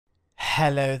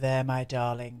Hello there, my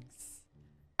darlings,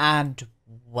 and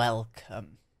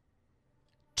welcome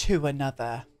to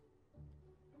another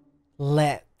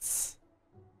Let's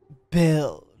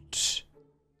Build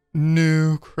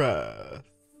Newcrest.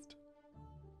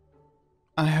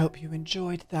 I hope you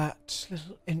enjoyed that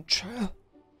little intro.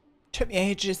 Took me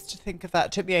ages to think of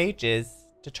that. Took me ages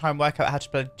to try and work out how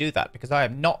to do that because I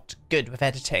am not good with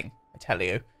editing, I tell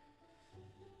you.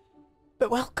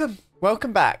 But welcome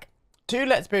back to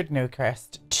Let's Build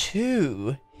Newcrest,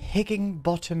 to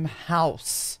Higginbottom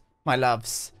House, my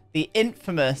loves. The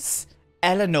infamous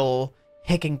Eleanor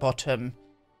Higginbottom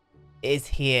is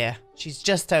here. She's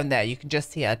just down there. You can just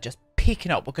see her just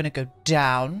peeking up. We're going to go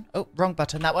down. Oh, wrong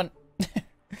button, that one.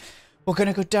 We're going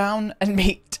to go down and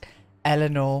meet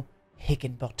Eleanor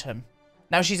Higginbottom.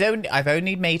 Now, I've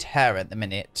only made her at the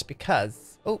minute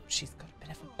because, oh, she's got a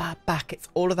bit of a bad back. It's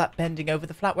all of that bending over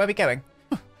the flat. Where are we going?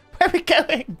 Where are we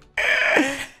going?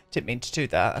 Didn't mean to do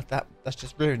that. That's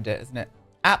just ruined it, isn't it?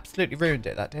 Absolutely ruined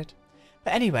it, that did.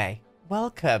 But anyway,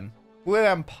 welcome. We're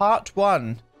on part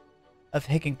 1 of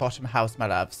Higginbottom House, my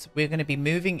loves. We're going to be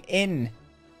moving in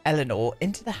Eleanor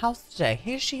into the house today.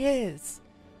 Here she is.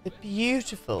 The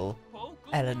beautiful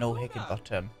Eleanor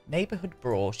Higginbottom. Neighborhood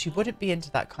brawl. She wouldn't be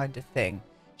into that kind of thing.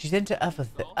 She's into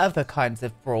other kinds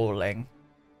of brawling.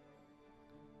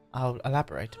 I'll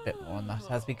elaborate a bit more on that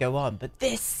as we go on. But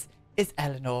this is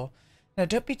Eleanor. Now,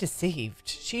 don't be deceived.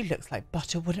 She looks like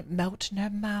butter wouldn't melt in her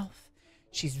mouth.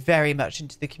 She's very much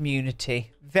into the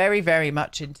community. Very, very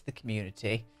much into the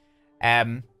community.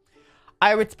 I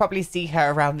would probably see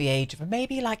her around the age of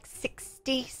maybe like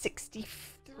 60,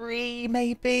 63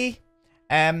 maybe.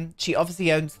 She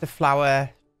obviously owns the Florist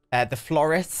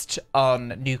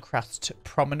on Newcrest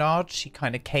Promenade. She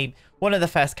kind of came, one of the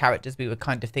first characters we were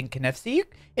kind of thinking of. So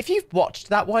if you've watched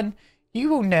that one, you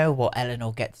will know what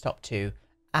Eleanor gets up to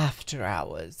after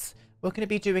hours. We're going to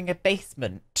be doing a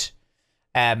basement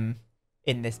in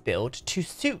this build to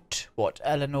suit what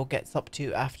Eleanor gets up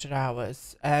to after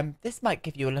hours. This might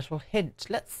give you a little hint.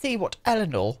 Let's see what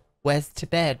Eleanor wears to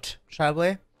bed, shall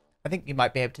we? I think you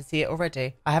might be able to see it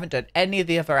already. I haven't done any of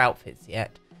the other outfits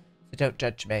yet, so don't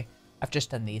judge me. I've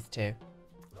just done these two.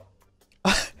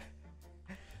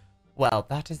 Well,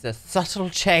 that is a subtle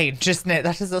change, isn't it?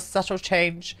 That is a subtle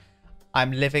change.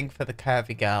 I'm living for the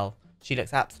curvy girl. She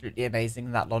looks absolutely amazing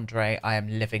in that lingerie. I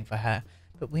am living for her.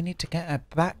 But we need to get her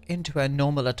back into her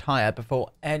normal attire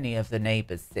before any of the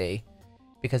neighbours see.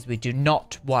 Because we do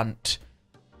not want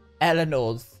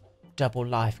Eleanor's double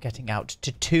life getting out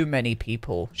to too many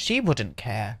people. She wouldn't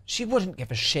care. She wouldn't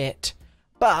give a shit.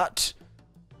 But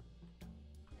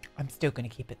I'm still going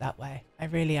to keep it that way. I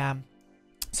really am.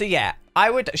 So yeah,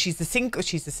 she's a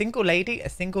single lady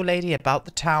about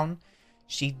the town.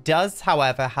 She does,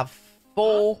 however, have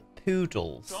 4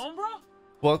 poodles.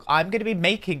 Well, I'm going to be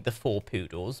making the 4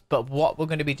 poodles, but what we're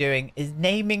going to be doing is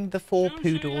naming the 4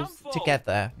 poodles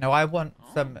together. Now, I want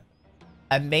some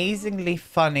amazingly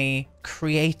funny,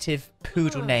 creative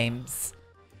poodle names.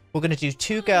 We're going to do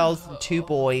 2 girls and 2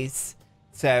 boys.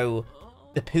 So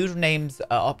the poodle names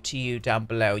are up to you down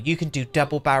below. You can do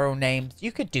double barrel names.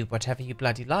 You could do whatever you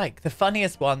bloody like. The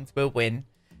funniest ones will win,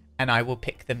 and I will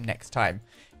pick them next time.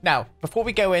 Now, before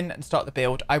we go in and start the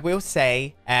build, I will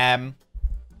say I'm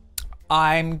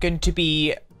going to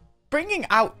be bringing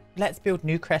out Let's Build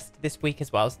Newcrest this week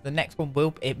as well. So the next one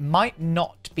it might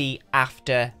not be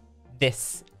after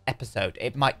this episode.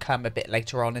 It might come a bit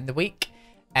later on in the week.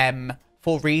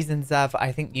 For reasons of,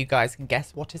 I think you guys can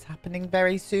guess what is happening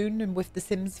very soon and with The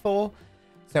Sims 4.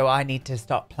 So I need to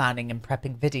start planning and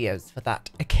prepping videos for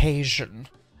that occasion.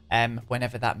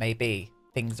 Whenever that may be.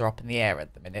 Things are up in the air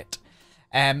at the minute.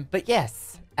 But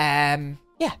yes,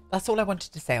 yeah, that's all I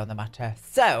wanted to say on the matter.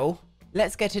 So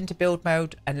let's get into build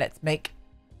mode and let's make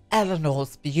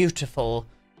Eleanor's beautiful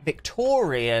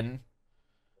Victorian,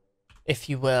 if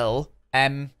you will.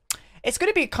 It's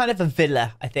going to be kind of a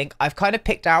villa, I think. I've kind of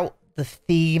picked out the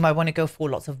theme I want to go for.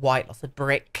 Lots of white, lots of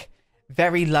brick,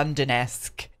 very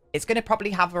London-esque. It's going to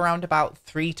probably have around about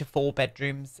 3 to 4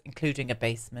 bedrooms, including a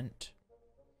basement.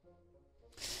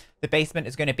 The basement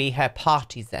is going to be her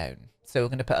party zone. So we're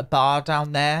going to put a bar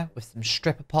down there with some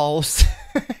stripper poles.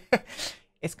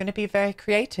 It's going to be very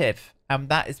creative. And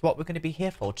that is what we're going to be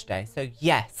here for today. So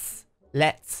yes,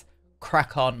 let's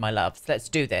crack on, my loves. Let's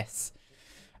do this.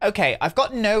 Okay, I've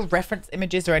got no reference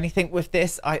images or anything with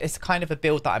this. It's kind of a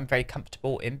build that I'm very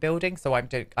comfortable in building. So I'm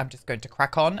just going to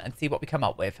crack on and see what we come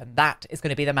up with. And that is going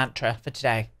to be the mantra for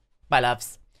today, my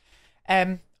loves.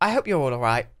 I hope you're all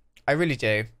right. I really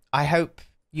do. I hope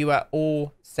you are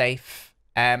all safe.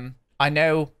 I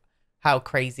know how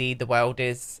crazy the world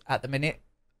is at the minute,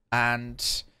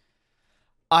 and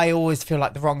I always feel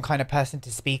like the wrong kind of person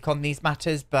to speak on these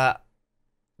matters, but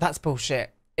that's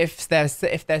bullshit. If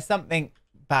there's something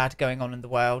bad going on in the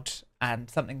world and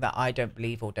something that I don't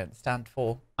believe or don't stand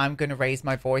for, I'm going to raise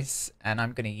my voice, and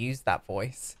I'm going to use that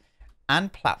voice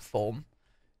and platform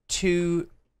to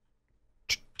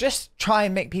just try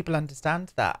and make people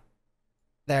understand that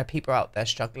there are people out there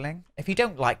struggling. If you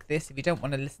don't like this, if you don't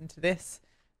want to listen to this,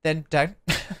 then don't.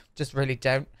 Just really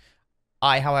don't.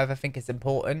 I, however, think it's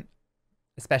important,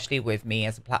 especially with me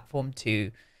as a platform,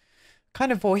 to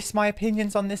kind of voice my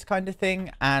opinions on this kind of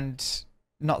thing and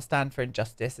not stand for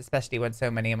injustice, especially when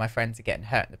so many of my friends are getting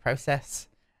hurt in the process.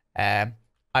 I'm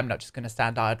not just going to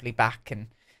stand idly back and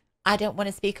I don't want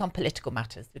to speak on political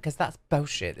matters, because that's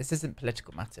bullshit. This isn't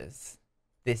political matters.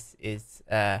 This is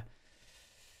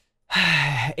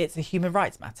it's a human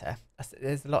rights matter.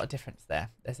 There's a lot of difference there.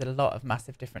 There's a lot of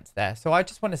massive difference there. So I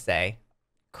just want to say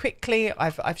quickly,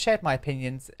 I've shared my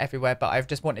opinions everywhere, but I've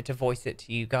just wanted to voice it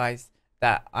to you guys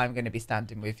that I'm going to be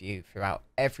standing with you throughout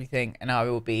everything, and I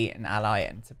will be an ally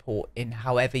and support in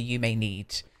however you may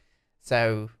need.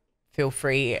 So feel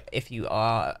free, if you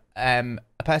are a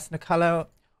person of colour,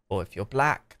 or if you're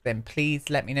black, then please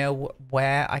let me know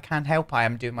where I can help. I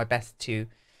am doing my best to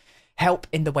help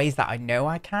in the ways that I know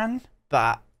I can,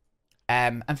 but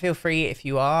and feel free, if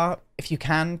you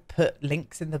can, put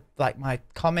links in the my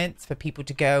comments for people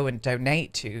to go and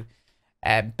donate to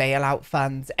bailout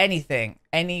funds, anything,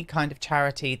 any kind of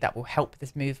charity that will help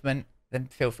this movement, then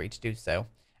feel free to do so.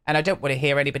 And I don't want to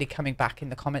hear anybody coming back in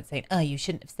the comments saying, oh, you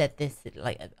shouldn't have said this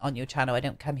on your channel. I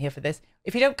don't come here for this.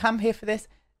 If you don't come here for this,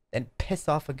 then piss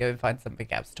off and go and find something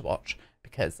else to watch,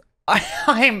 because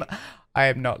I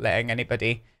am not letting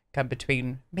anybody come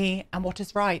between me and what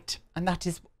is right. And that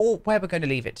is all where we're going to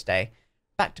leave it today.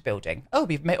 Back to building. Oh,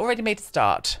 we've already made a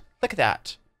start. Look at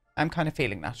that. I'm kind of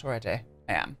feeling that already.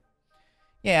 I am.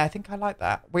 Yeah, I think I like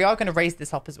that. We are going to raise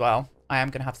this up as well. I am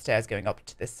going to have stairs going up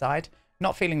to this side.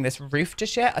 Not feeling this roof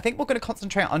just yet. I think we're going to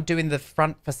concentrate on doing the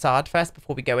front facade first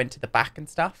before we go into the back and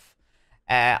stuff.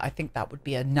 I think that would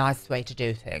be a nice way to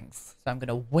do things. So I'm going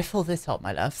to whiffle this up,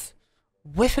 my loves.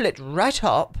 Whiffle it right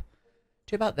up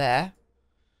to about there.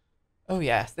 Oh,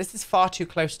 yes. This is far too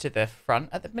close to the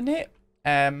front at the minute.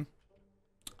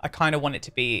 I kind of want it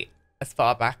to be as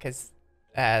far back as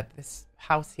this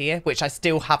house here, which I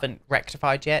still haven't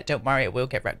rectified yet. Don't worry, it will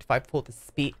get rectified before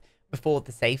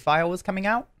the save file was coming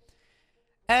out.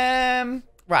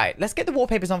 Right, let's get the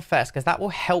wallpapers on first, because that will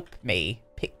help me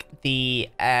pick the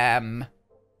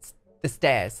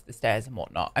stairs and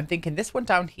whatnot. I'm thinking this one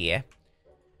down here.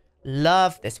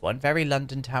 Love this one. Very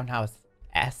London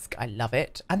townhouse-esque. I love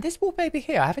it. And this wallpaper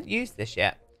here, I haven't used this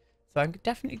yet. So I'm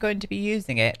definitely going to be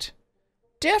using it.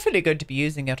 Definitely going to be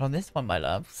using it on this one, my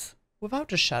loves.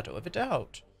 Without a shadow of a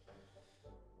doubt.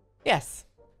 Yes.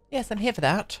 Yes, I'm here for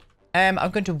that. I'm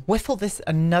going to whiffle this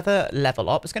another level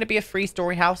up. It's going to be a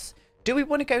 3-story house. Do we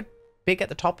want to go big at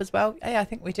the top as well? Yeah, I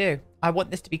think we do. I want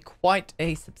this to be quite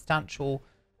a substantial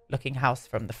looking house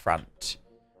from the front.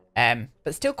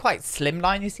 But still quite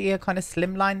slimline. You see how kind of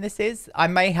slimline this is? I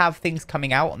may have things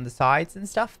coming out on the sides and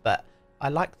stuff, but I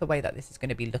like the way that this is going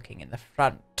to be looking in the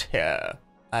front here.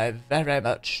 I very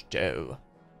much do.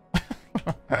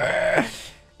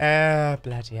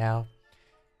 Bloody hell.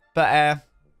 But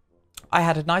I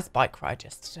had a nice bike ride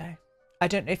yesterday. I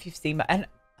don't know if you've seen my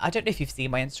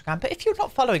Instagram, but if you're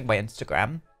not following my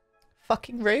Instagram,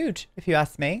 fucking rude, if you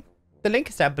ask me. The link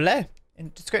is down below in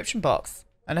the description box,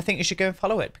 and I think you should go and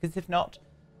follow it, because if not,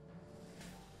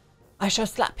 I shall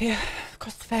slap you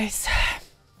across the face.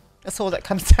 That's all that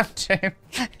comes down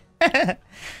to.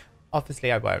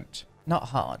 Obviously I won't. Not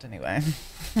hard anyway.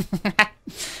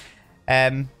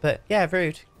 But yeah,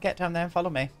 rude. Get down there and follow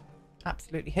me.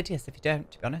 Absolutely hideous if you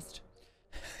don't, to be honest.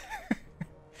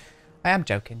 I am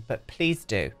joking, but please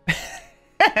do.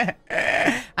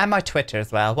 And my Twitter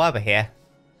as well, while we're here.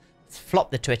 Let's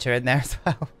flop the Twitter in there as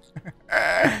well.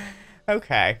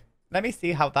 Okay, let me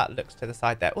see how that looks to the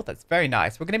side there. Oh, that's very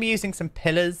nice. We're going to be using some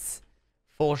pillars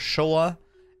for sure.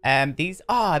 These,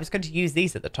 I was going to use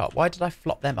these at the top. Why did I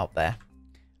flop them up there?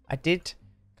 I did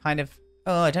kind of,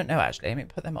 I don't know actually. Let me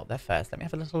put them up there first. Let me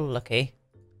have a little looky.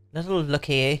 Little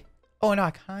looky. Oh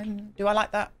no, do I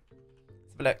like that?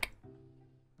 Let's have a look.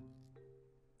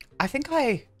 I think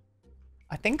I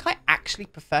actually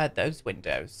preferred those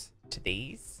windows to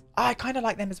these. I kind of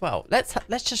like them as well. Let's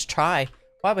just try.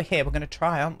 While we're here, we're going to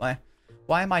try, aren't we?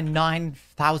 Why am I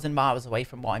 9,000 miles away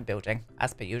from what I'm building,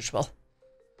 as per usual?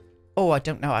 Oh, I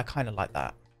don't know. I kind of like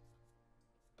that.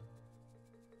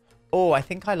 Oh, I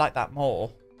think I like that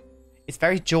more. It's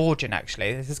very Georgian,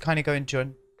 actually. This is kind of going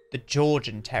to the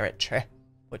Georgian territory,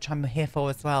 which I'm here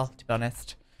for as well, to be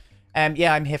honest.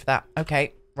 Yeah, I'm here for that.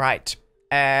 Okay, right.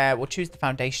 We'll choose the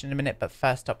foundation in a minute, but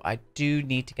first up, I do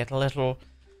need to get a little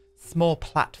small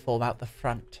platform out the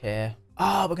front here.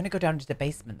 Oh, we're going to go down to the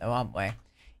basement though, aren't we?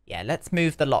 Yeah, let's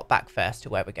move the lot back first to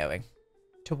where we're going.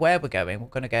 To where we're going, we're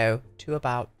going to go to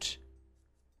about...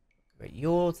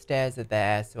 Your stairs are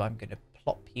there, so I'm going to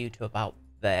plop you to about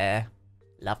there.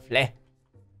 Lovely.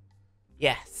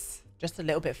 Yes. Just a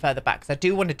little bit further back, because I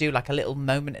do want to do like a little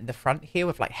moment in the front here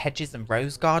with like hedges and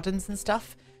rose gardens and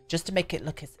stuff, just to make it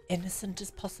look as innocent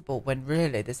as possible, when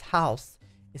really this house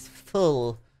is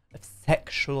full of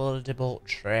sexual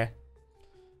debauchery.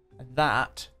 And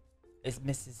that is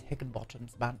Mrs.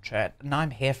 Higginbottom's mantra, and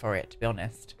I'm here for it, to be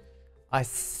honest. I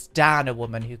stan a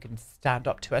woman who can stand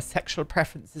up to her sexual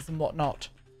preferences and whatnot.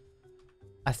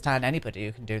 I stan anybody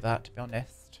who can do that, to be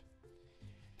honest.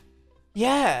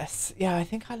 Yes. Yeah, I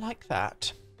think I like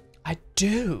that. I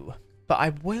do. But I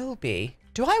will be.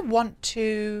 Do I want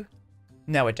to...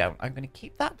 No, I don't. I'm going to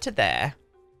keep that to there.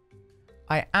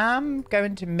 I am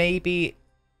going to maybe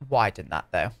widen that,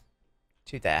 though.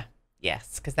 To there.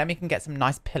 Yes, because then we can get some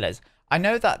nice pillars. I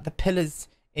know that the pillars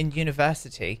in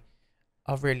university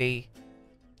are really...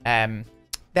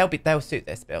 They'll suit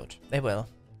this build. They will.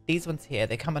 These ones here,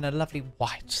 they come in a lovely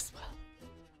white as well.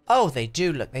 Oh, they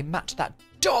do. Look, they match that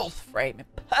doll frame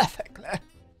perfectly.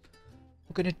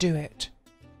 We're going to do it.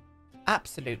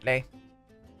 Absolutely.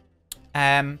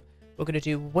 We're going to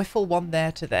do wiffle one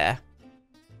there to there.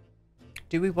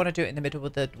 Do we want to do it in the middle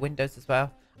with the windows as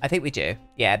well? I think we do.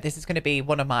 Yeah, this is going to be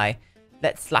one of my...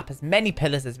 Let's slap as many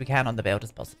pillars as we can on the build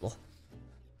as possible.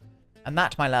 And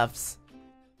that, my loves,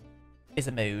 is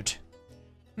a mood.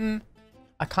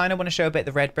 I kind of want to show a bit of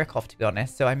the red brick off, to be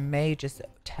honest. So I may just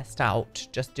test out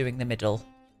just doing the middle.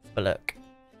 Let's have a look.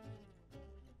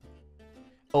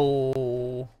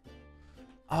 Oh.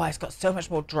 Oh, it's got so much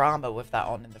more drama with that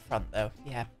on in the front, though.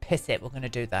 Yeah, piss it. We're going to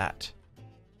do that.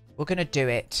 We're going to do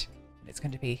it. It's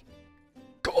going to be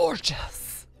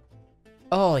gorgeous.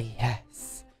 Oh,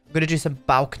 yes. We're going to do some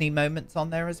balcony moments on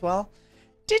there as well.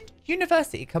 Did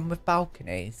university come with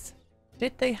balconies?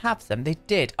 Did they have them? They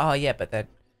did. Oh, yeah, but then...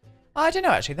 I don't know,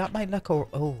 actually. That might look all...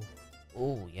 Oh.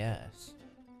 Oh, yes.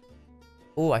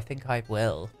 Oh, I think I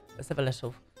will. Let's have a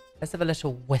little... Let's have a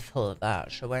little whiffle of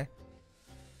that, shall we?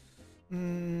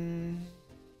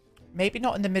 Maybe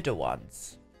not in the middle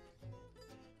ones.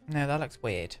 No, that looks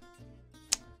weird.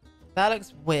 That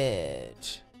looks weird.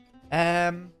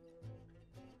 That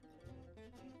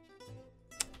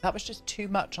was just too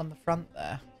much on the front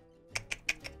there.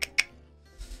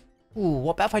 Ooh,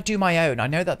 what about if I do my own? I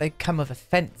know that they come with a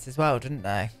fence as well, didn't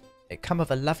they? It come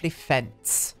with a lovely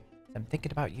fence. I'm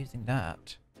thinking about using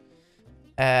that.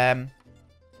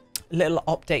 Little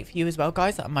update for you as well,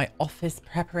 guys, on my office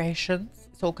preparations.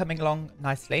 It's all coming along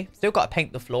nicely. Still got to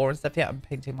paint the floor and stuff yet. I'm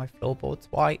painting my floorboards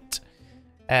white.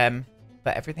 But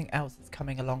everything else is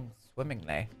coming along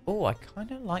swimmingly. Oh, I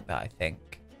kind of like that, I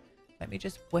think. Let me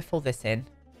just whiffle this in.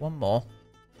 One more.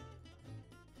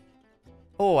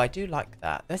 Oh, I do like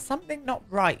that. There's something not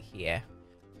right here.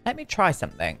 Let me try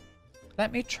something.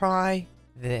 Let me try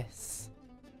this.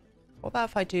 What about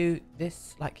if I do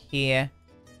this like here,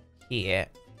 here,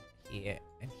 here,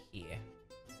 and here?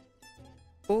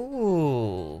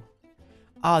 Ooh.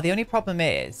 Oh, the only problem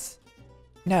is...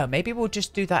 No, maybe we'll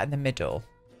just do that in the middle.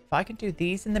 If I can do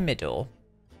these in the middle,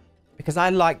 because I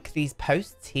like these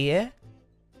posts here,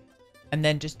 and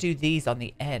then just do these on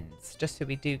the ends, just so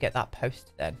we do get that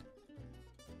post then.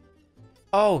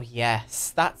 Oh,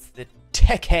 yes. That's the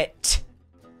ticket.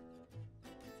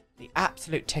 The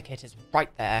absolute ticket is right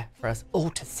there for us all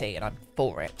to see, and I'm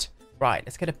for it. Right,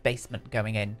 let's get a basement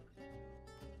going in.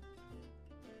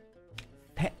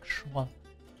 Sexual.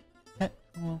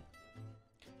 Sexual.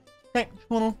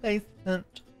 Sexual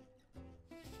basement.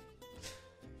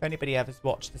 If anybody ever's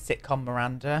watched the sitcom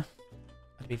Miranda,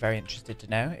 I'd be very interested to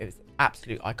know. It was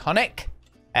absolute iconic.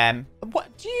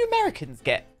 What do you Americans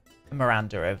get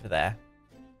Miranda over there?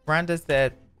 Miranda's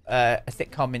a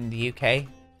sitcom in the UK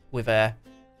with a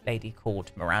lady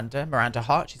called Miranda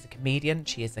Hart. She's a comedian.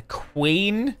 She is a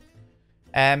queen.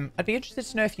 I'd be interested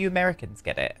to know if you Americans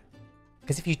get it.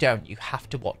 Because if you don't, you have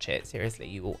to watch it. Seriously,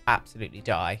 you will absolutely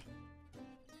die.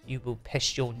 You will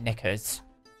piss your knickers.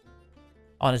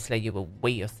 Honestly, you will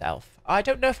wee yourself. I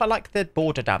don't know if I like the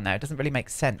border down there. It doesn't really make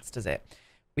sense, does it?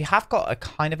 We have got a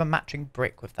kind of a matching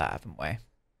brick with that, haven't we?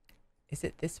 Is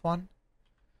it this one?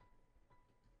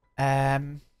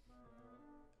 Well,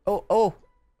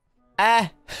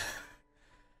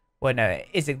 no, it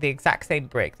is the exact same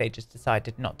brick. They just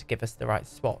decided not to give us the right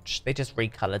swatch. They just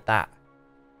recolored that.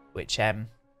 Which,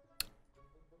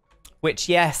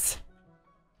 yes.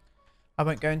 I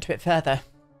won't go into it further.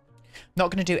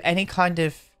 Not going to do any kind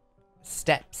of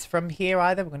steps from here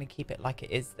either. We're going to keep it like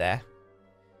it is there.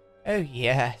 Oh,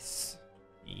 yes.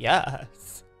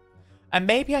 Yes. And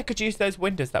maybe I could use those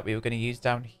windows that we were going to use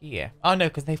down here. Oh, no,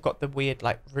 because they've got the weird,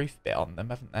 like, roof bit on them,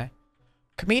 haven't they?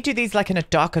 Can we do these, like, in a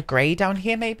darker grey down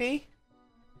here, maybe?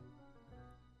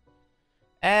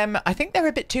 I think they're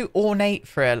a bit too ornate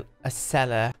for a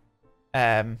cellar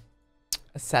window.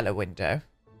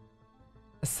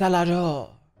 A cellar door.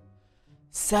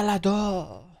 Cellar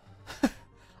door.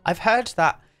 I've heard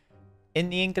that in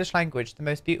the English language, the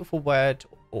most beautiful word,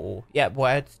 or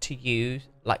words to use,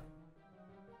 like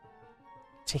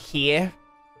to hear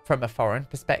from a foreign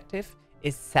perspective,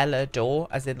 is cellar door,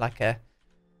 as in like a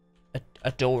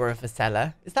door of a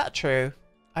cellar. Is that true?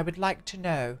 I would like to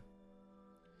know.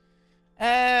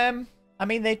 I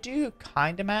mean, they do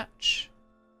kind of match.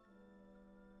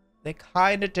 They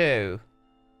kind of do.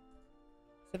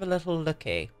 Let's have a little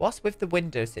looky. What's with the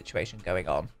window situation going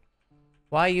on?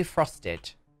 Why are you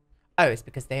frosted? Oh, it's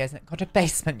because they hasn't got a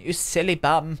basement, you silly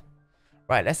bum.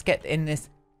 Right, let's get in this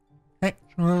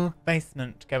actual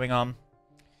basement going on.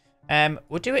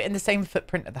 We'll do it in the same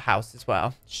footprint of the house as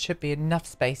well. Should be enough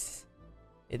space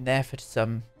in there for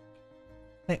some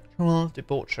sexual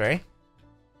debauchery.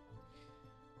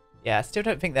 Yeah, I still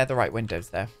don't think they're the right windows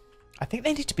though. I think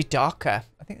they need to be darker.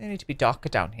 I think they need to be darker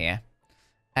down here.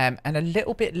 And a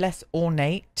little bit less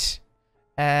ornate.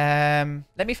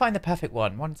 Let me find the perfect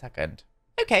one. 1 second.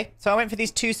 Okay, so I went for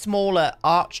these two smaller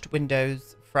arched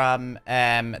windows from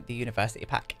the University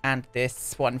Pack. And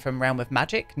this one from Realm of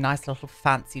Magic. Nice little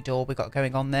fancy door we got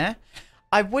going on there.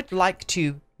 I would like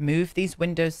to move these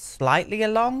windows slightly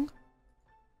along.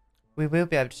 We will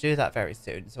be able to do that very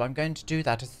soon. So I'm going to do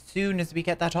that as soon as we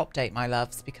get that update, my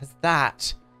loves, because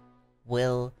that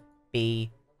will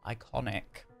be iconic.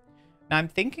 Now I'm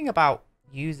thinking about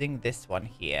using this one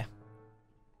here.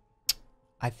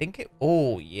 I think it...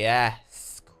 Oh,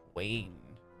 yes. Queen.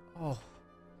 Oh.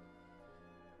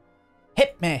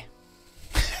 Hit me.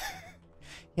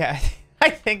 Yeah, I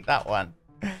think that one.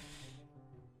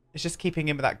 It's just keeping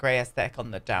in with that grey aesthetic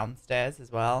on the downstairs as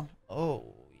well.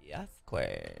 Oh, yes,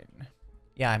 queen.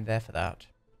 Yeah, I'm there for that.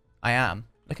 I am.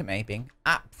 Look at me being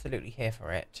absolutely here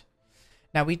for it.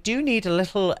 Now, we do need a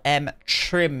little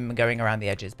trim going around the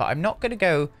edges, but I'm not going to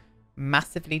go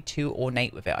massively too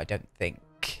ornate with it, I don't think.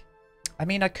 I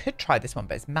mean, I could try this one,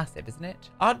 but it's massive, isn't it?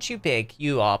 Aren't you big?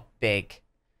 You are big.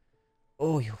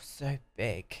 Oh, you're so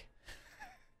big.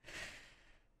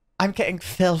 I'm getting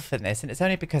filth in this, and it's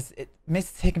only because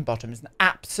Mrs. Higginbottom is an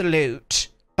absolute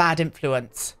bad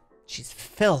influence. She's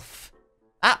filth.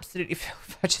 Absolutely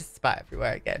filth. I just spat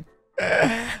everywhere again.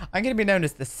 I'm going to be known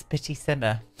as the Spitty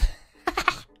Simmer.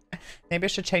 Maybe I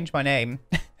should change my name.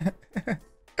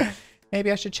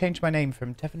 Maybe I should change my name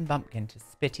from DevonBumpkin to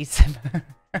Spitty Simmer.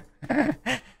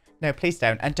 No, please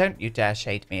don't. And don't you dare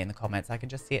shade me in the comments. I can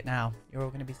just see it now. You're all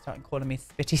going to be starting calling me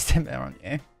Spitty Simmer, aren't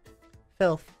you?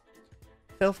 Filth.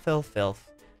 Filth, filth, filth.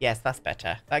 Yes, that's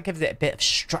better. That gives it a bit of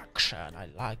structure, and I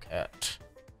like it.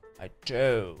 I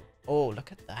do. Oh,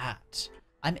 look at that.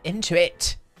 I'm into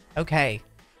it. Okay.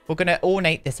 We're going to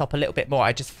ornate this up a little bit more.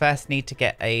 I just first need to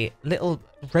get a little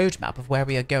roadmap of where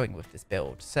we are going with this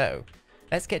build. So,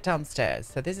 let's get downstairs.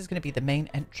 So, this is going to be the main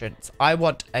entrance. I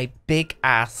want a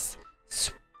big-ass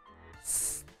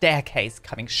staircase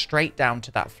coming straight down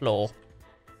to that floor.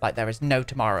 Like there is no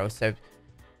tomorrow. So,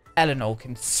 Eleanor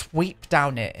can sweep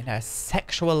down it in her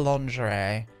sexual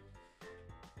lingerie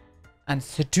and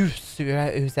seduce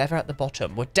who's ever at the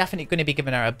bottom. We're definitely going to be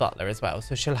giving her a butler as well.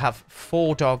 So, she'll have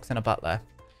 4 dogs and a butler.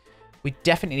 We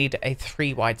definitely need a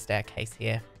 3-wide staircase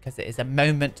here because it is a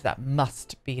moment that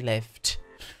must be lived.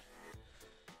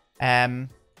 We'll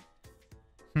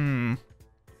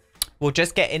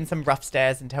just get in some rough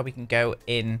stairs until we can go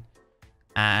in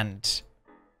and...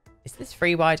 Is this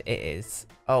 3-wide? It is.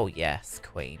 Oh, yes,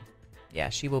 queen.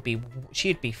 Yeah,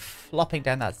 she'd be flopping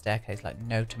down that staircase like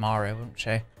no tomorrow, wouldn't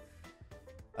she?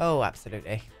 Oh,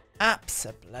 absolutely.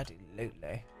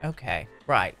 Absolutely. Okay,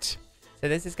 right. So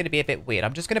this is going to be a bit weird.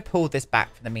 I'm just going to pull this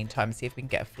back for the meantime and see if we can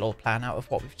get a floor plan out of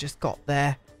what we've just got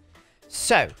there.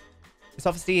 So, it's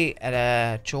obviously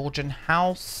a Georgian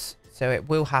house. So it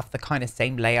will have the kind of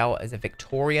same layout as a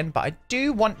Victorian. But I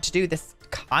do want to do this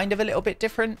kind of a little bit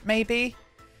different, maybe.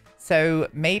 So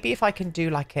maybe if I can do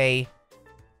like a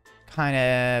kind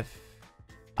of...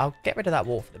 I'll get rid of that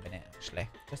wall for the minute, actually.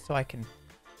 Just so I can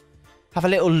have a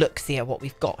little look-see at what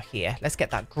we've got here. Let's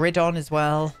get that grid on as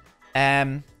well.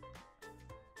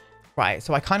 Right,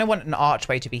 so I kind of want an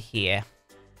archway to be here.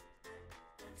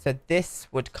 So this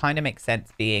would kind of make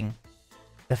sense being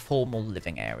the formal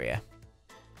living area,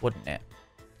 wouldn't it?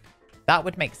 That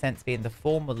would make sense being the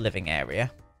formal living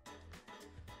area.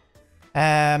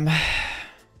 Let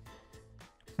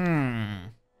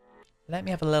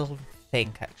me have a little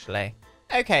think, actually.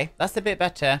 Okay, that's a bit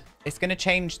better. It's going to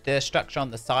change the structure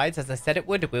on the sides, as I said it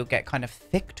would. It will get kind of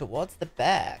thick towards the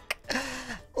back.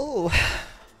 Ooh.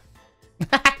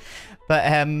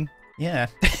 But, yeah.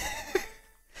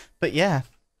 But, yeah.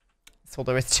 That's all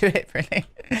there is to it, really.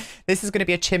 This is going to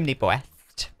be a chimney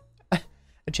breast.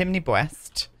 A chimney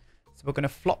breast. So we're going to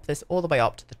flop this all the way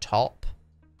up to the top.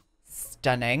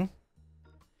 Stunning.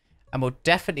 And we'll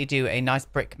definitely do a nice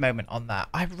brick moment on that.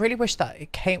 I really wish that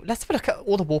it came... Let's have a look at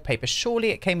all the wallpaper.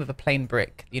 Surely it came with a plain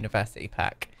brick university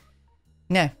pack.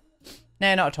 No.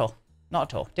 No, not at all.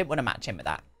 Not at all. Didn't want to match in with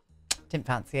that. Didn't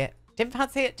fancy it. Didn't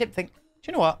fancy it. Didn't think... Do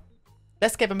you know what?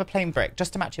 Let's give him a plain brick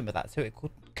just to match in with that so it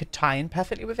could tie in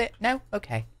perfectly with it. No?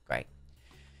 Okay. Great.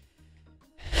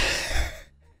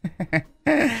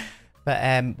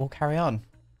 But we'll carry on.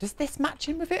 Does this match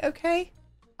in with it okay?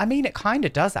 I mean, it kind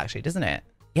of does actually, doesn't it?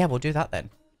 Yeah, we'll do that then.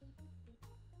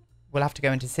 We'll have to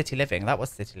go into city living. That was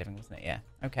city living, wasn't it? Yeah.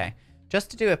 Okay. Just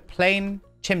to do a plain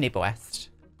chimney breast.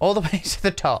 All the way to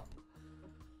the top.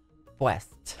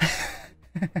 Breast.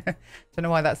 Don't know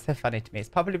why that's so funny to me. It's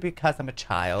probably because I'm a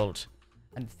child.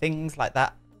 And things like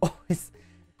that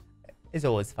is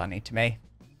always funny to me.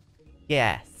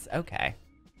 Yes. Okay.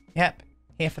 Yep.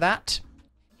 Here for that.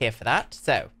 Here for that.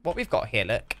 So, what we've got here,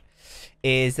 look,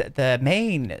 is the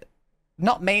main...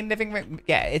 Not main living room.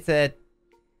 Yeah,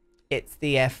 it's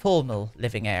the formal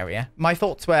living area. My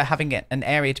thoughts were having an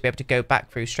area to be able to go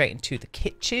back through straight into the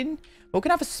kitchen. We're going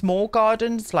to have a small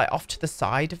garden, like off to the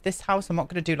side of this house. I'm not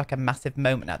going to do like a massive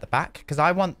moment at the back because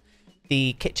I want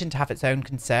the kitchen to have its own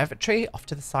conservatory off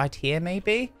to the side here,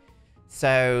 maybe.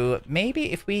 So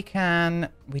maybe if we can,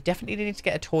 we definitely need to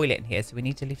get a toilet in here. So we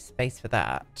need to leave space for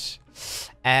that.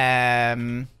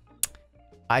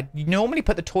 I normally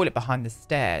put the toilet behind the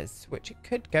stairs, which it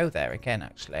could go there again,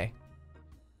 actually.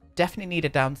 Definitely need a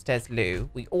downstairs loo.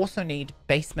 We also need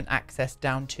basement access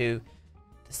down to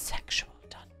the sexual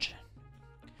dungeon.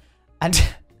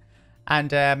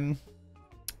 And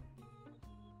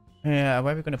yeah,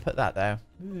 where are we going to put that, though?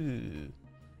 Ooh.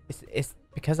 It's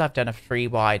because I've done a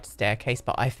 3-wide staircase,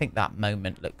 but I think that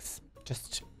moment looks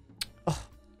just... Oh,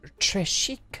 très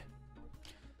chic.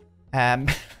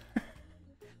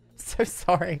 So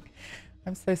sorry.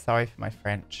 I'm so sorry for my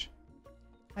French.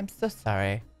 I'm so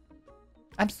sorry.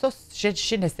 I'm so...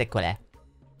 Je ne sais quoi.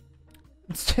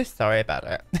 I'm so sorry about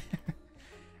it.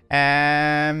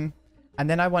 And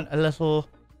then I want a little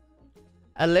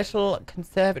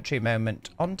conservatory moment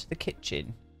onto the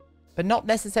kitchen. But not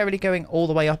necessarily going all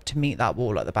the way up to meet that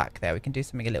wall at the back there. We can do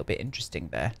something a little bit interesting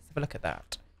there. Let's have a look at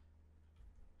that.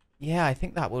 Yeah, I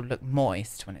think that will look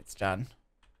moist when it's done.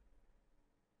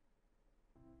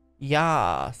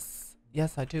 Yes.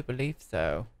 Yes, I do believe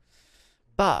so.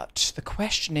 But the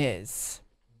question is,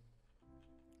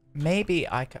 maybe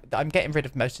I'm getting rid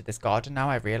of most of this garden now.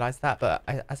 I realise that. But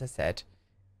as I said,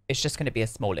 it's just going to be a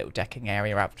small little decking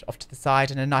area off to the side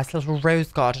and a nice little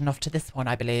rose garden off to this one,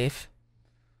 I believe.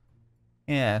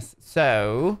 Yes.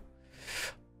 So,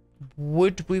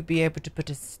 would we be able to put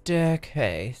a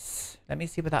staircase? Let me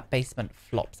see where that basement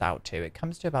flops out to. It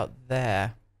comes to about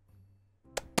there.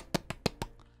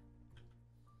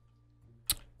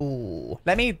 Ooh,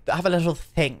 let me have a little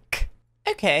think.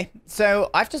 Okay, so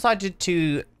I've decided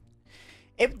to...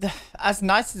 as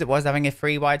nice as it was having a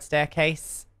 3-wide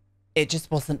staircase, it just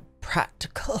wasn't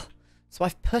practical. So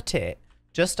I've put it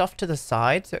just off to the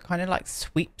side, so it kind of like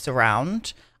sweeps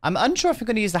around. I'm unsure if I'm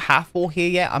going to use a half wall here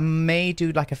yet. I may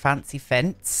do like a fancy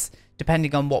fence,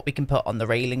 depending on what we can put on the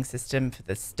railing system for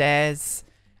the stairs.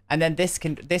 And then this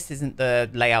isn't the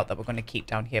layout that we're going to keep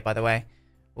down here, by the way.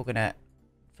 We're going to...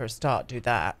 for a start, do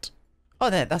that.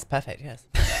 Oh, there, that's perfect, yes.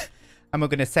 And we're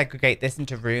going to segregate this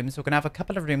into rooms. We're going to have a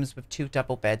couple of rooms with 2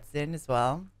 double beds in as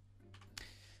well.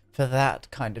 For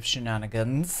that kind of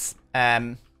shenanigans.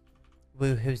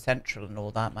 Woohoo Central and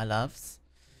all that, my loves.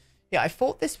 Yeah, I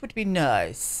thought this would be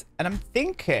nice. And I'm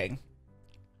thinking,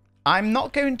 I'm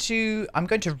going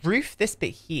to roof this bit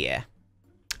here.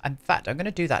 In fact, I'm going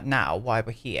to do that now while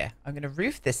we're here. I'm going to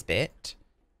roof this bit.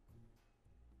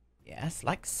 Yes,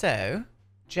 like so.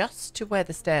 Just to where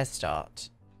the stairs start.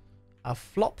 I'll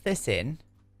flop this in.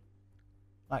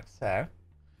 Like so.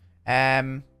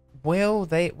 Will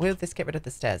this get rid of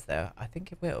the stairs though? I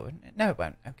think it will. No, it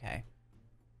won't. Okay.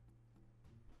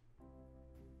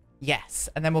 Yes.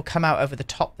 And then we'll come out over the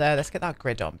top there. Let's get that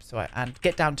grid on. And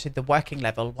get down to the working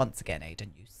level once again,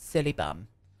 Aiden. You silly bum.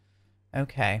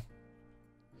 Okay.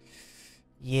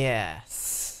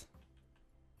 Yes.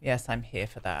 Yes, I'm here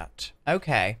for that.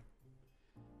 Okay.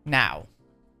 Now,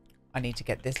 I need to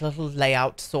get this little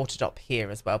layout sorted up here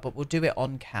as well, but we'll do it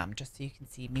on cam just so you can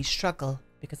see me struggle,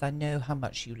 because I know how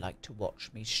much you like to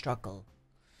watch me struggle.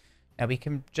 Now, we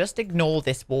can just ignore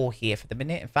this wall here for the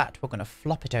minute. In fact, we're going to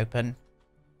flop it open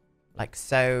like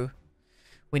so.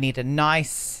 We need a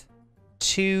nice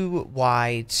 2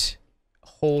 wide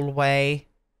hallway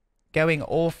going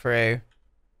all through.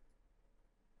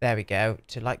 There we go,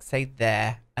 to like say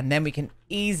there. And then we can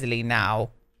easily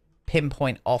now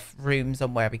pinpoint off rooms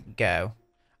on where we can go.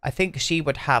 I think she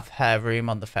would have her room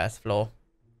on the first floor.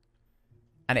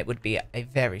 And it would be a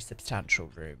very substantial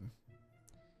room.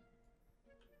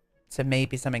 So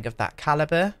maybe something of that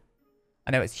caliber.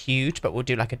 I know it's huge, but we'll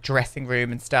do like a dressing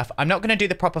room and stuff. I'm not going to do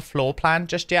the proper floor plan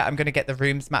just yet. I'm going to get the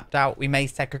rooms mapped out. We may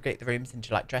segregate the rooms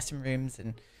into like dressing rooms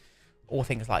and all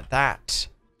things like that.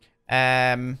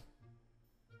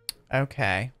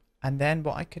 Okay. And then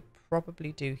what I could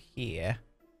probably do here,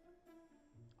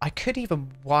 I could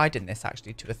even widen this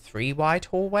actually to a 3 wide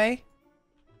hallway.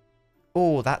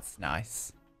 Oh, that's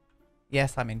nice.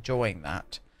 Yes, I'm enjoying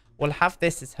that. We'll have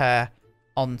this as her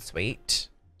ensuite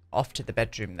off to the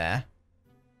bedroom there.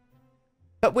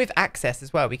 But with access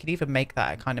as well, we could even make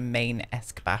that a kind of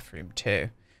main-esque bathroom too.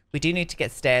 We do need to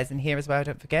get stairs in here as well,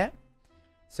 don't forget.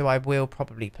 So I will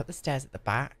probably put the stairs at the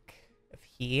back of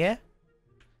here.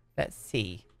 Let's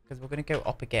see, because we're going to go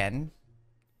up again.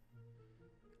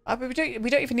 But we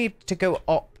don't even need to go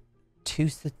up too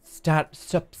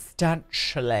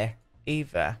substantially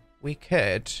either. We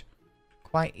could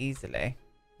quite easily.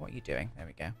 What are you doing? There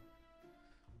we go.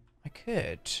 I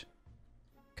could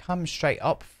come straight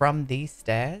up from these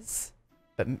stairs.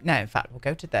 But no, in fact, we'll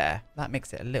go to there. That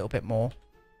makes it a little bit more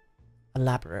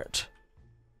elaborate.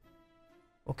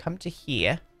 We'll come to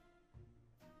here.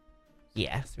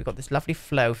 Yes, we've got this lovely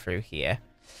flow through here.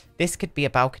 This could be a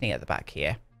balcony at the back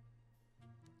here,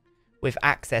 with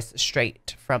access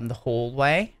straight from the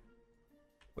hallway,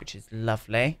 which is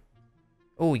lovely.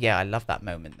 Oh, yeah, I love that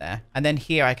moment there. And then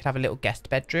here I could have a little guest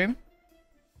bedroom.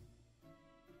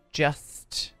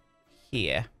 Just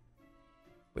here,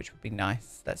 which would be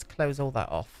nice. Let's close all that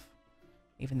off,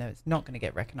 even though it's not going to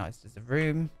get recognised as a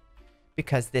room,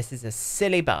 because this is a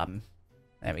silly bum.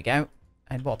 There we go.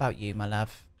 And what about you, my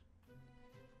love?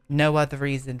 No other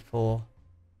reason for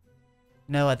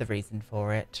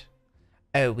it.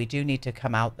 Oh, we do need to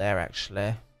come out there,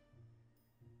 actually.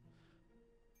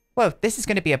 Well, this is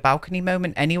going to be a balcony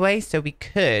moment anyway, so we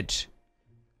could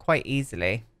quite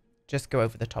easily just go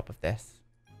over the top of this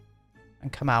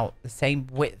and come out the same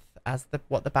width as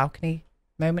what the balcony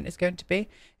moment is going to be. In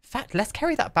fact, let's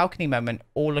carry that balcony moment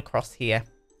all across here,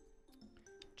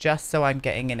 just so I'm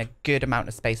getting in a good amount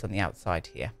of space on the outside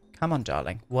here. Come on,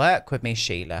 darling. Work with me,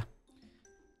 Sheila.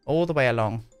 All the way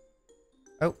along.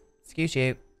 Oh, excuse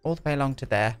you. All the way along to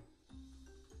there.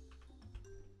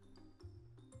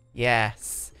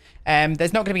 Yes.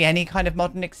 There's not going to be any kind of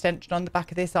modern extension on the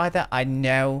back of this either. I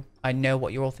know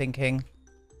what you're all thinking.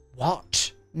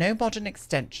 What? No modern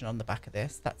extension on the back of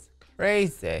this? That's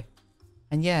crazy.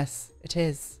 And yes, it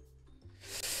is.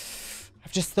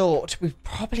 I've just thought we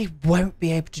probably won't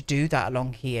be able to do that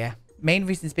along here. Main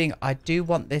reasons being, I do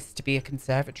want this to be a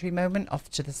conservatory moment off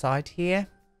to the side here.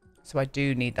 So I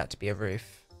do need that to be a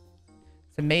roof.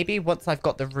 So maybe once I've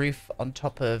got the roof on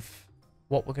top of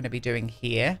what we're going to be doing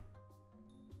here,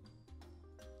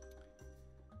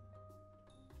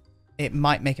 it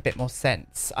might make a bit more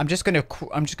sense. I'm just going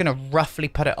to roughly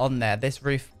put it on there. This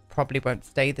roof probably won't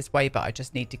stay this way, but I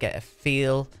just need to get a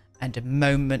feel and a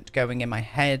moment going in my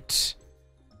head.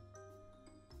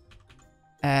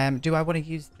 Do I want to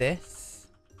use this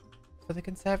for the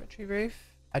conservatory roof?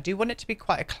 I do want it to be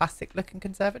quite a classic looking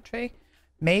conservatory.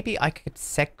 Maybe I could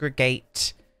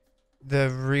segregate the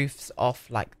roofs off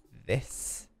like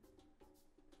this,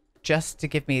 just to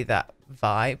give me that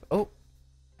vibe. Oh,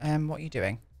 what are you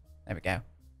doing? There we go.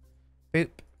 Boop,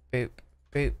 boop,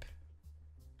 boop.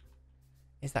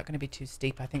 Is that going to be too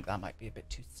steep? I think that might be a bit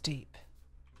too steep.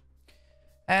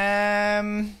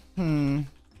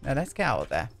 No, let's get out of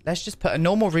there. Let's just put a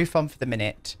normal roof on for the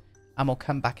minute, and we'll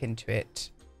come back into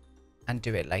it and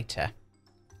do it later.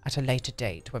 At a later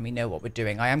date when we know what we're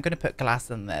doing. I am going to put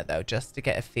glass in there though, just to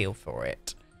get a feel for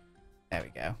it. There we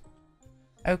go.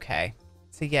 Okay.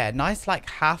 So yeah, nice like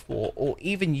half wall, or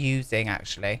even using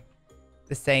actually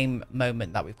the same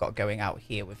moment that we've got going out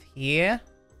here with here.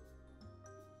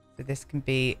 So this can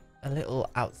be a little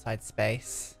outside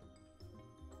space.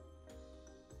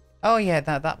 Oh yeah,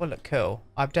 that will look cool.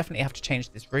 I definitely have to change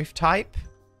this roof type,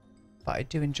 but I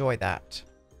do enjoy that.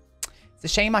 It's a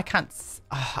shame I can't...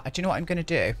 do you know what I'm going to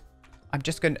do? I'm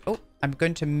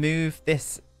going to move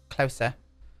this closer.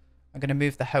 I'm going to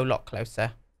move the whole lot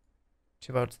closer.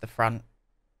 towards the front.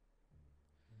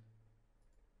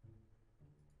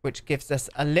 Which gives us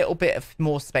a little bit of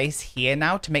more space here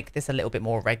now to make this a little bit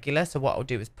more regular. So what I'll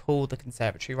do is pull the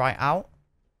conservatory right out.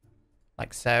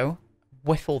 Like so.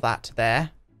 Whiffle that to there.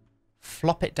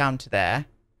 Flop it down to there.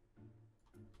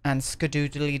 And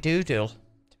skadoodly doodle,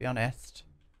 to be honest.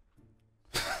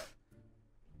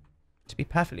 To be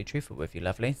perfectly truthful with you,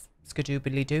 lovelies.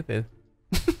 Skadoobly dooboo.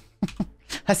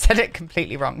 I said it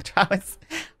completely wrong. How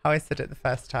I said it the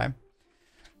first time.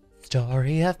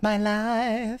 Story of my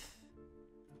life.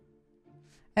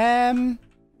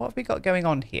 What have we got going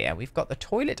on here? We've got the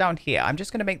toilet down here. I'm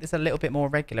just going to make this a little bit more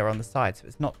regular on the side so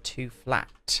it's not too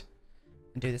flat.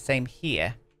 And do the same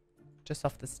here. Just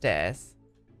off the stairs.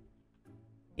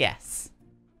 Yes.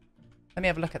 Let me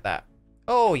have a look at that.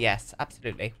 Oh, yes,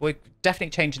 absolutely. We're definitely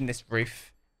changing this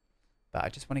roof. But I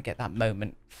just want to get that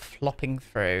moment flopping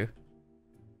through.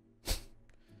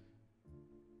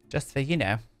 Just for, you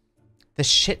know, the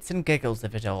shits and giggles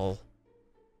of it all.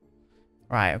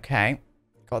 Right, okay.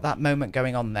 Got that moment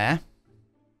going on there.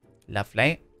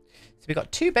 Lovely. So we've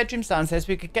got 2 bedrooms downstairs.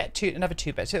 We could get another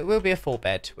 2 beds. So it will be a 4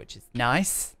 bed, which is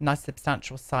nice. Nice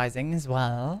substantial sizing as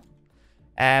well.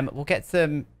 We'll get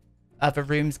some other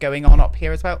rooms going on up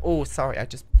here as well. Oh, sorry. I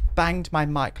just banged my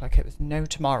mic like it was no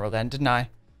tomorrow then, didn't I?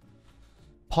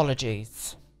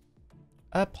 Apologies.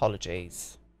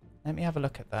 Apologies. Let me have a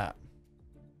look at that.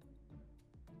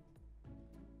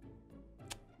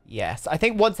 Yes, I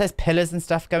think once there's pillars and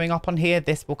stuff going up on here,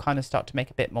 this will kind of start to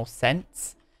make a bit more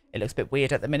sense. It looks a bit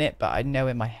weird at the minute, but I know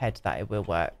in my head that it will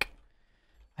work.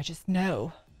 I just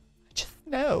know. I just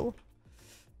know.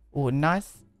 Oh,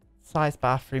 nice size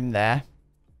bathroom there.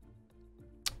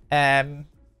 A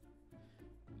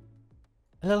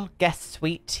little guest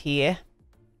suite here.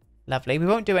 Lovely. We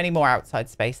won't do any more outside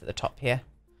space at the top here.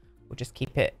 We'll just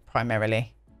keep it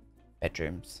primarily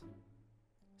bedrooms.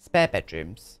 Spare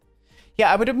bedrooms.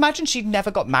 Yeah, I would imagine she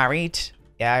never got married.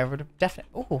 Yeah, I would have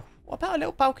definitely... Oh, what about a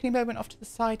little balcony moment off to the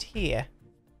side here?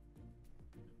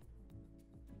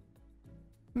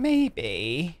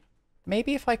 Maybe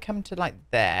if I come to like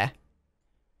there,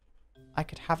 I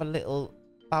could have a little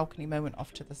balcony moment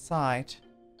off to the side.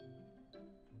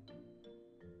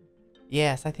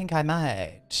 Yes, I think I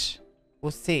might.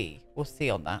 We'll see. We'll see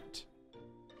on that.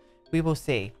 We will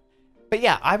see. But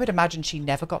yeah, I would imagine she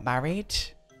never got married.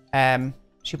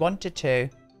 She wanted to,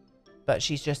 but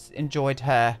she's just enjoyed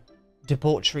her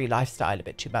debauchery lifestyle a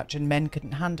bit too much and men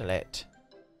couldn't handle it.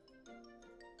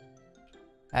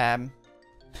 Yeah,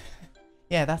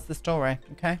 that's the story,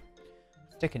 okay?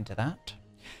 Sticking to that.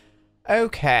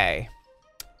 Okay.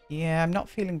 Yeah, I'm not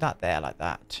feeling that there like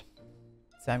that.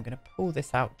 So I'm going to pull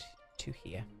this out to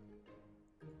here.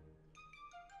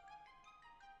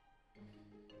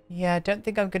 Yeah, I don't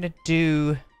think I'm going to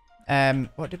do...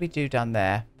 what did we do down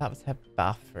there? That was her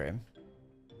bathroom.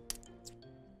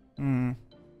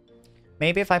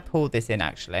 Maybe if I pull this in,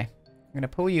 actually. I'm going to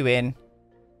pull you in.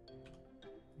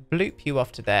 Bloop you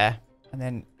off to there. And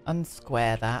then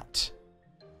unsquare that.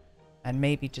 And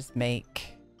maybe just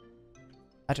make...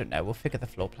 I don't know. We'll figure the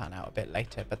floor plan out a bit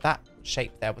later. But that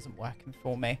shape there wasn't working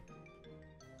for me.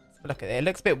 Let's have a look at it. It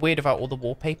looks a bit weird without all the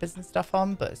wallpapers and stuff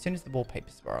on. But as soon as the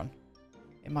wallpapers were on,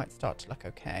 it might start to look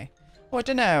okay. Oh, I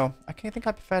don't know. I think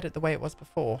I preferred it the way it was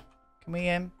before. Can we,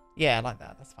 yeah, like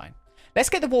that. That's fine. Let's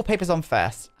get the wallpapers on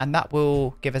first, and that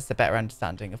will give us a better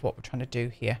understanding of what we're trying to do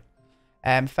here.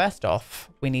 First off,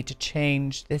 we need to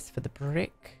change this for the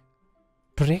brick.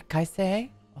 Brick, I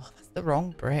say? Oh, that's the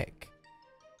wrong brick.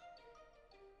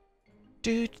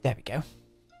 Dude, there we go.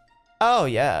 Oh,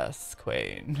 yes,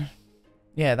 queen.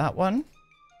 Yeah, that one.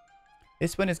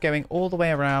 This one is going all the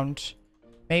way around.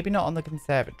 Maybe not on the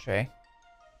conservatory.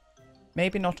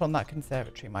 Maybe not on that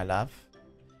conservatory, my love.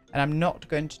 And I'm not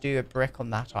going to do a brick on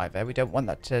that either. We don't want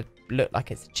that to look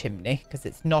like it's a chimney, because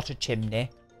it's not a chimney.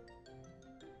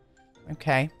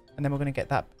 Okay. And then we're going to get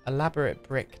that elaborate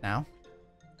brick now.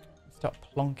 Start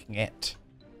plonking it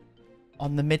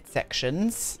on the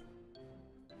midsections.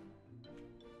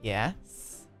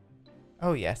 Yes.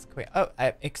 Oh, yes. Quick. Oh,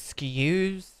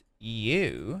 excuse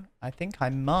you. I think I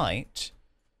might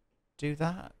do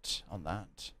that on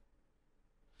that.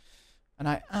 And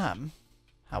I am,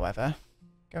 however,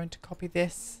 going to copy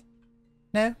this.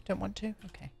 No, don't want to?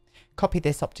 Okay. Copy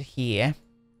this up to here.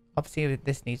 Obviously,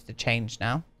 this needs to change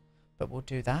now. But we'll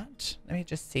do that. Let me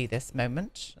just see this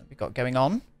moment that we've got going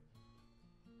on.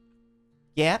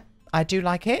 Yeah, I do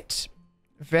like it.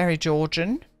 Very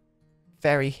Georgian.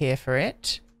 Very here for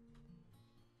it.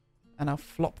 And I'll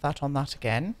flop that on that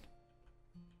again.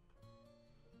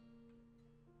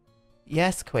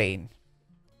 Yes, queen.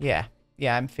 Yeah.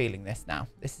 Yeah, I'm feeling this now.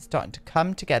 This is starting to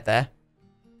come together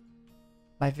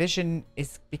My vision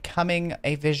is becoming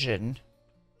a vision.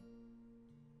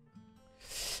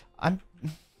 I'm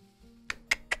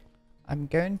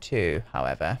going to,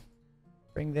 however,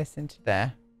 bring this into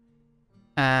there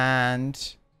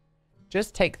and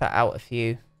just take that out a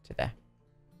few to there.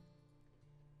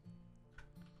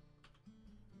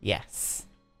 Yes.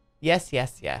 Yes,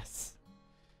 yes, yes.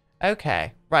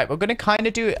 Okay. Right, we're going to kind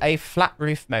of do a flat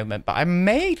roof moment, but I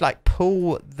may like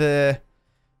pull the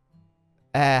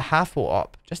half wall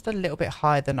up just a little bit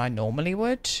higher than I normally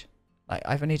would. Like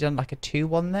I've only done like a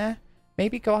 2-1 there.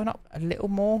 Maybe going up a little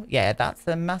more. Yeah, that's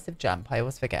a massive jump. I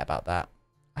always forget about that.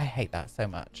 I hate that so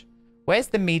much. Where's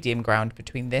the medium ground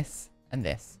between this and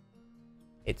this?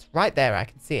 It's right there. I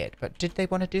can see it. But did they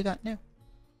want to do that? No.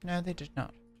 No, they did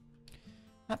not.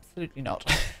 Absolutely not.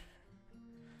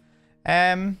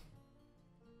 Do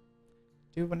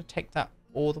we want to take that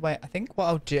all the way? I think what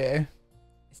I'll do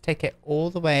is take it all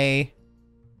the way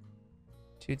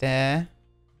to there.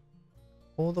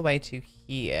 All the way to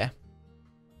here.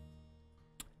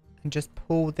 And just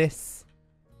pull this.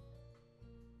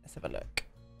 Let's have a look.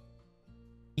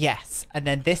 Yes. And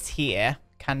then this here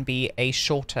can be a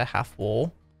shorter half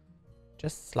wall.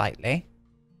 Just slightly.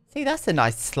 See, that's a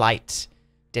nice slight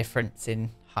difference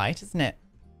in height, isn't it?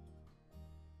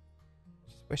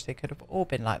 Just wish they could have all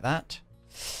been like that.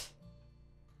 Let's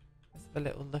have a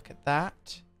little look at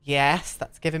that. Yes,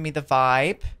 that's giving me the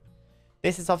vibe.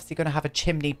 This is obviously going to have a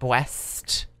chimney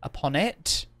breast upon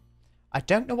it. I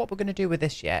don't know what we're going to do with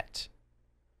this yet.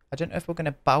 I don't know if we're going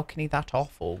to balcony that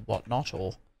off or whatnot,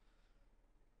 or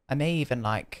I may even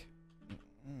like,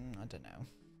 I don't know.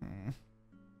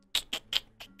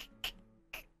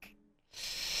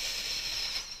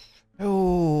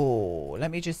 Oh, let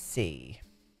me just see.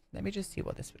 Let me just see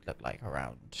what this would look like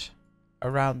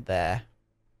around there.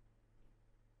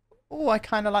 Oh, I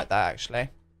kind of like that actually.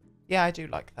 Yeah, I do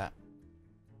like that.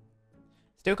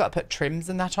 Still got to put trims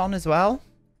and that on as well.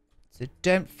 So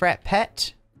don't fret,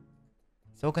 pet.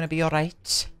 It's all going to be all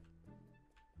right.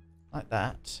 Like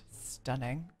that.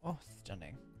 Stunning. Oh,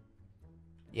 stunning.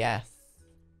 Yes.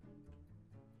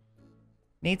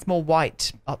 Needs more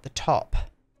white up the top.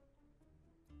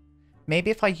 Maybe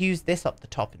if I use this up the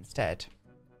top instead.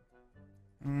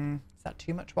 Is that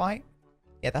too much white?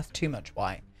 Yeah, that's too much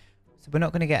white. So we're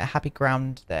not going to get a happy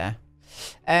ground there.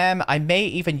 I may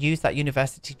even use that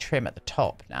university trim at the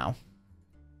top now.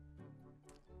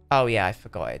 Oh yeah, I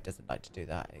forgot it doesn't like to do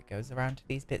that. It goes around to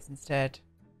these bits instead.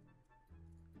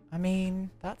 I mean,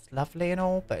 that's lovely and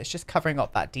all, but it's just covering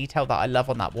up that detail that I love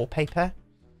on that wallpaper.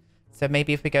 So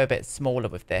maybe if we go a bit smaller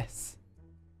with this.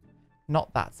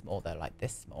 Not that small though, like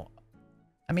this small.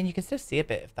 I mean, you can still see a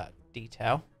bit of that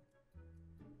detail.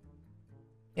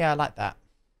 Yeah, I like that.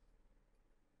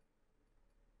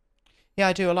 Yeah,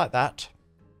 I do. I like that.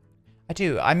 I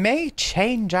do. I may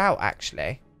change out,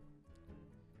 actually.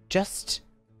 Just...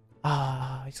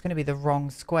 Ah, it's going to be the wrong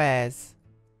squares.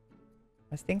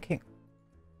 I was thinking...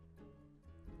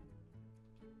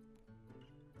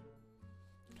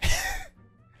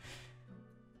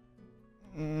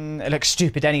 It looks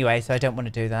stupid anyway, so I don't want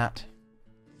to do that.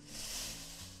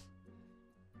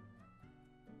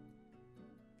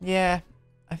 Yeah,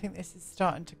 I think this is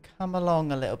starting to come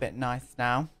along a little bit nice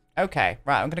now. Okay,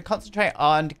 right, I'm going to concentrate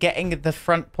on getting the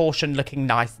front portion looking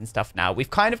nice and stuff now. We've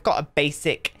kind of got a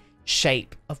basic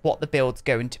shape of what the build's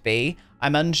going to be.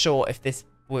 I'm unsure if this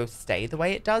will stay the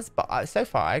way it does, but so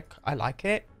far I like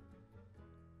it.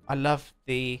 I love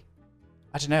the...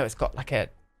 I don't know, it's got like a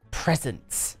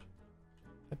presence.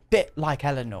 A bit like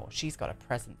Eleanor. She's got a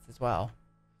presence as well.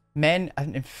 Men are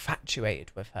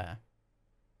infatuated with her.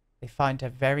 They find her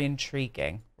very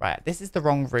intriguing. Right, this is the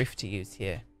wrong roof to use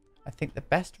here. I think the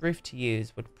best roof to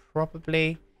use would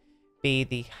probably be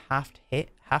the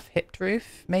half-hipped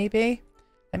roof, maybe.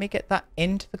 Let me get that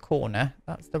into the corner.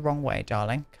 That's the wrong way,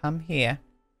 darling. Come here.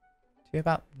 To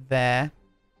about there.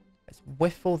 Let's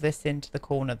whiffle this into the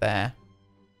corner there.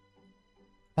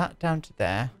 That down to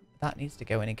there. That needs to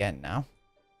go in again now.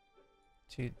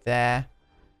 To there.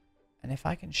 And if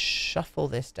I can shuffle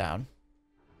this down.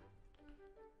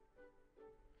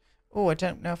 Oh, I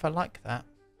don't know if I like that.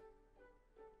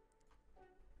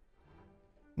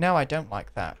 No, I don't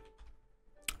like that.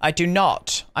 I do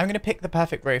not. I'm going to pick the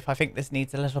perfect roof. I think this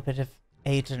needs a little bit of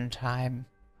Aiden time.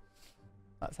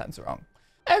 That sounds wrong.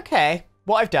 Okay.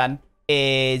 What I've done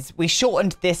is we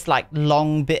shortened this like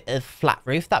long bit of flat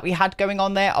roof that we had going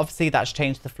on there. Obviously, that's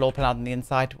changed the floor plan on the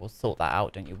inside. We'll sort that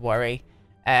out. Don't you worry.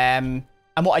 And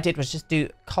what I did was just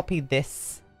copy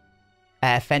this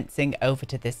fencing over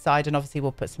to this side. And obviously,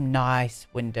 we'll put some nice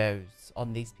windows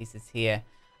on these pieces here.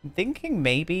 I'm thinking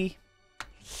maybe...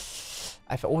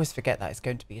 I always forget that it's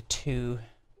going to be a 2.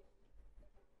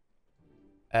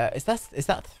 Is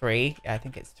that 3? Yeah, I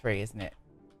think it's 3, isn't it?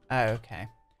 Oh, okay.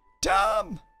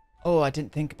 Damn! Oh, I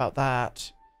didn't think about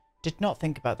that. Did not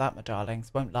think about that, my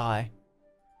darlings. Won't lie.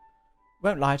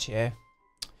 Won't lie to you.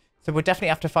 So we'll definitely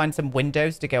have to find some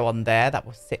windows to go on there. That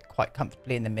will sit quite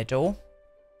comfortably in the middle.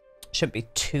 Shouldn't be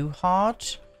too hard.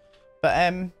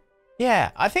 But,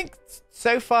 yeah, I think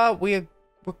so far we're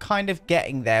kind of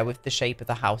getting there with the shape of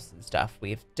the house and stuff.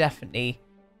 We've definitely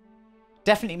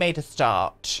made a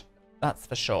start. That's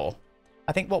for sure.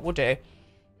 I think what we'll do...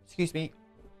 Excuse me.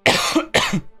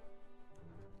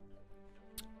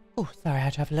 Oh, sorry, I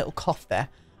had to have a little cough there.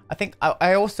 I think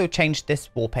I also changed this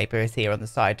wallpaper is here on the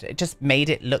side. It just made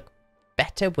it look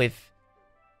better with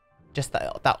just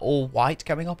that all white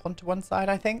going up onto one side,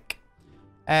 I think.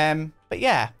 But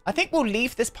yeah, I think we'll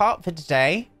leave this part for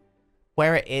today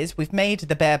where it is. We've made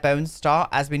the bare bones start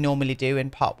as we normally do in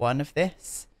part 1 of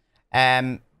this.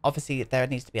 Obviously, there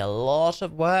needs to be a lot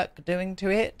of work doing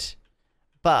to it,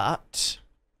 but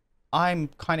I'm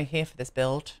kind of here for this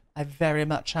build. I very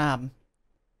much am.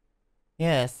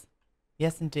 Yes.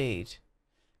 Yes, indeed.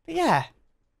 But yeah,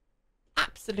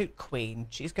 absolute queen.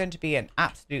 She's going to be an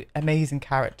absolute amazing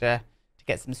character to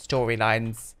get some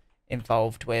storylines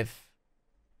involved with.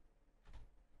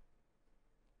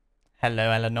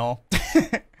 Hello, Eleanor.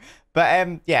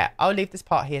 But yeah, I'll leave this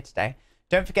part here today.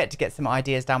 Don't forget to get some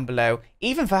ideas down below,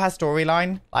 even for her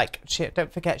storyline. Like,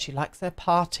 don't forget, she likes her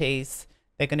parties.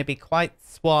 They're going to be quite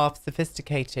suave,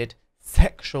 sophisticated,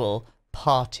 sexual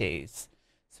parties.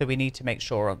 So we need to make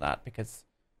sure on that because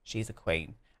she's a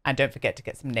queen. And don't forget to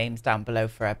get some names down below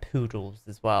for her poodles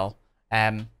as well.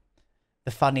 The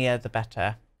funnier, the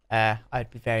better. I'd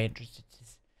be very interested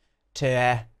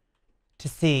to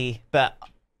see. But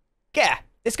yeah,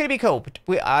 it's going to be cool.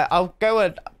 I'll go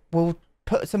and we'll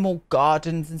put some more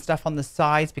gardens and stuff on the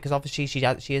sides because obviously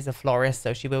she is a florist,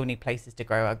 so she will need places to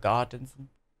grow her gardens and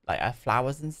like her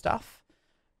flowers and stuff.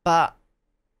 But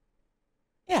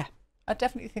yeah, I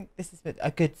definitely think this is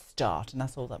a good start, and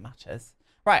that's all that matters.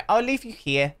 Right, I'll leave you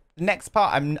here. The next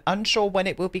part, I'm unsure when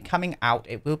it will be coming out.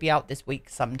 It will be out this week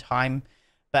sometime.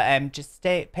 But just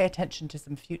pay attention to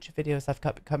some future videos I've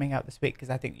got coming out this week because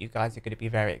I think you guys are going to be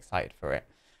very excited for it.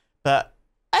 But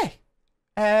hey,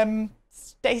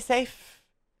 stay safe,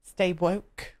 stay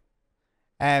woke,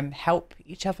 help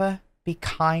each other, be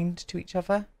kind to each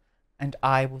other, and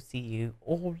I will see you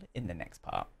all in the next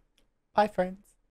part. Bye, friends.